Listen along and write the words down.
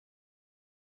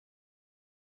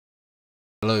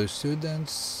Hello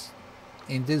students,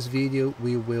 in this video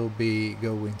we will be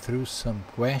going through some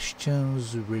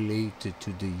questions related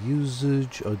to the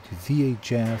usage of the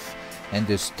VHF and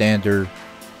the standard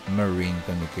marine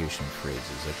communication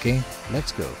phrases. Okay,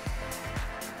 let's go.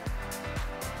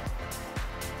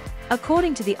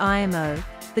 According to the IMO,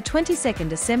 the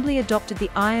 22nd Assembly adopted the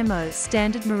IMO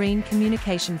Standard Marine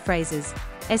Communication Phrases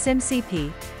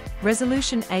SMCP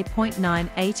Resolution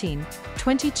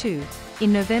A.9/18/22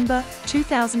 in November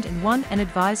 2001 and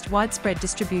advised widespread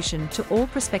distribution to all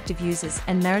prospective users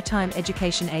and maritime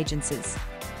education agencies.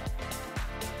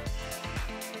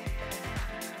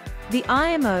 The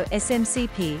IMO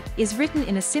SMCP is written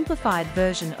in a simplified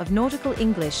version of nautical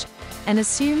English and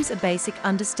assumes a basic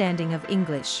understanding of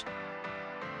English.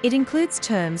 It includes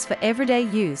terms for everyday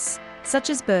use,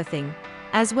 such as berthing,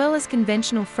 as well as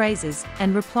conventional phrases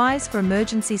and replies for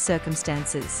emergency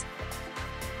circumstances.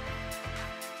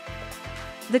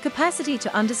 The capacity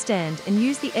to understand and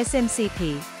use the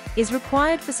SMCP is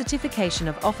required for certification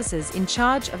of officers in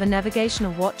charge of a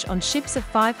navigational watch on ships of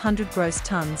 500 gross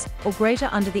tons or greater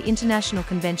under the International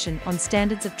Convention on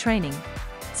Standards of Training,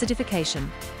 Certification,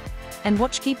 and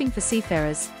Watchkeeping for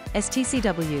Seafarers,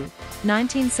 STCW,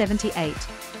 1978,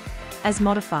 as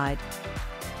modified.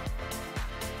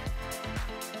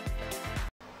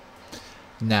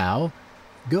 Now,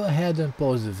 go ahead and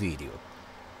pause the video.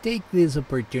 Take this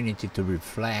opportunity to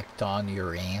reflect on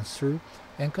your answer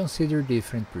and consider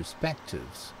different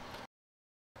perspectives.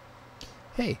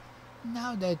 Hey,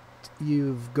 now that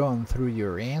you've gone through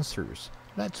your answers,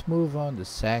 let's move on to the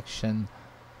section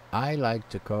I like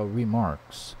to call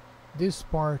remarks. This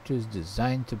part is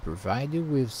designed to provide you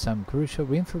with some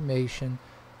crucial information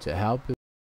to help you.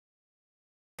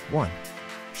 1.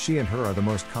 She and her are the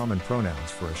most common pronouns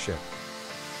for a ship.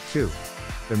 2.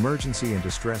 Emergency and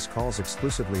distress calls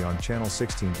exclusively on Channel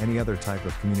 16. Any other type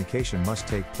of communication must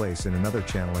take place in another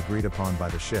channel agreed upon by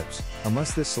the ships,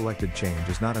 unless this selected change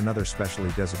is not another specially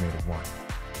designated one.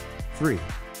 3.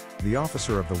 The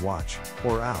officer of the watch,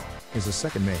 or OW, is a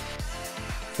second mate.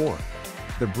 4.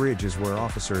 The bridge is where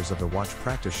officers of the watch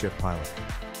practice ship pilot.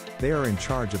 They are in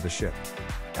charge of the ship.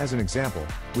 As an example,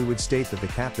 we would state that the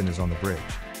captain is on the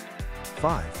bridge.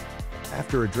 5.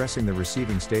 After addressing the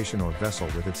receiving station or vessel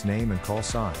with its name and call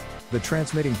sign, the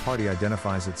transmitting party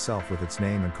identifies itself with its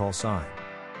name and call sign.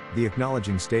 The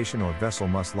acknowledging station or vessel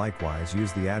must likewise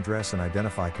use the address and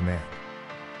identify command.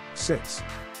 6.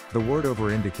 The word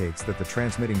over indicates that the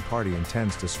transmitting party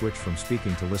intends to switch from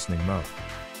speaking to listening mode.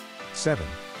 7.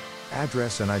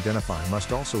 Address and identify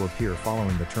must also appear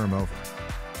following the term over.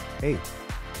 8.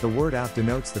 The word out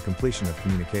denotes the completion of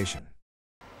communication.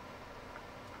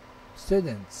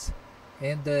 Students,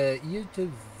 in the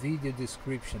YouTube video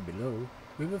description below,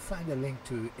 we will find a link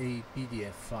to a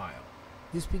PDF file.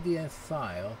 This PDF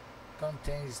file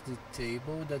contains the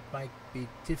table that might be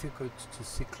difficult to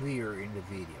see clear in the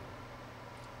video.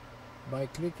 By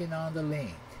clicking on the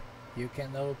link, you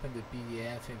can open the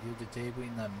PDF and view the table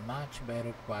in a much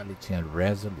better quality and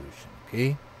resolution,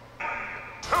 okay?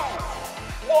 2,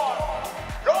 1,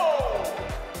 go!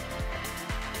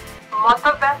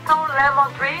 Motor vessel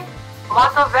Lemon 3,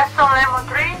 motor vessel Lemon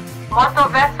 3, motor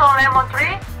vessel Lemon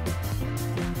 3.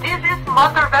 This is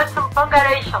motor vessel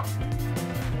Pangaration.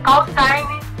 Call sign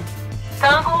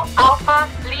Tango Alpha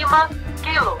Lima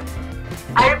Kilo.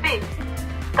 I repeat,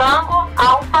 Tango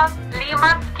Alpha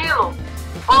Lima Kilo.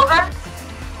 Over.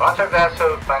 Motor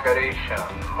vessel Pangaration,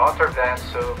 motor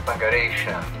vessel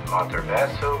Pangaration, motor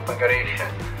vessel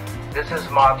Pangaration. This is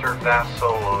motor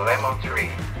vessel Lemon 3.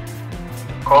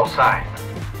 Call sign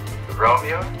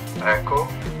Romeo, Echo,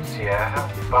 Sierra,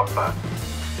 Papa.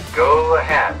 Go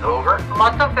ahead, over.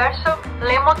 Motor vessel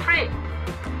Lemon 3.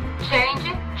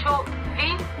 Change to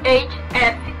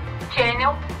VHF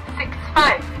channel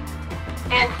 65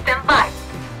 and stand by.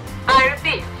 I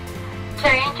repeat,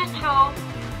 change to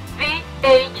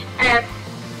VHF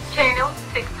channel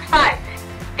 65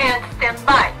 and stand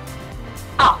by.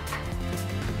 Out.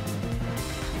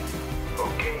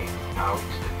 Okay, now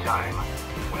it's the time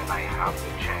when I have to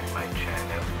change my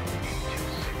channel into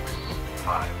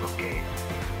 65, okay?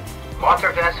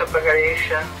 Motor vessel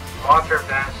Pangaration, motor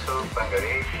vessel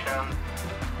Pangaration.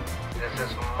 This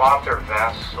is motor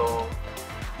vessel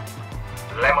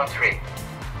Lemon 3.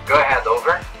 Go ahead,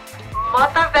 over.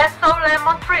 Motor vessel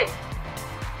Lemon 3.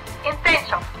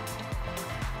 Intention.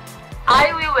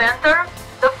 I will enter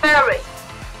the ferry.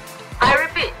 I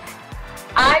repeat,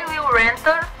 I will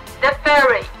enter the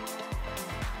ferry.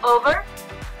 Over.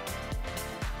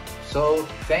 So,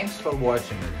 thanks for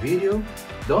watching the video.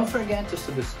 Don't forget to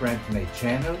subscribe to my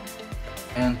channel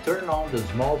and turn on the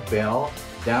small bell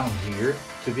down here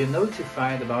to be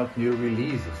notified about new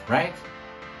releases, right?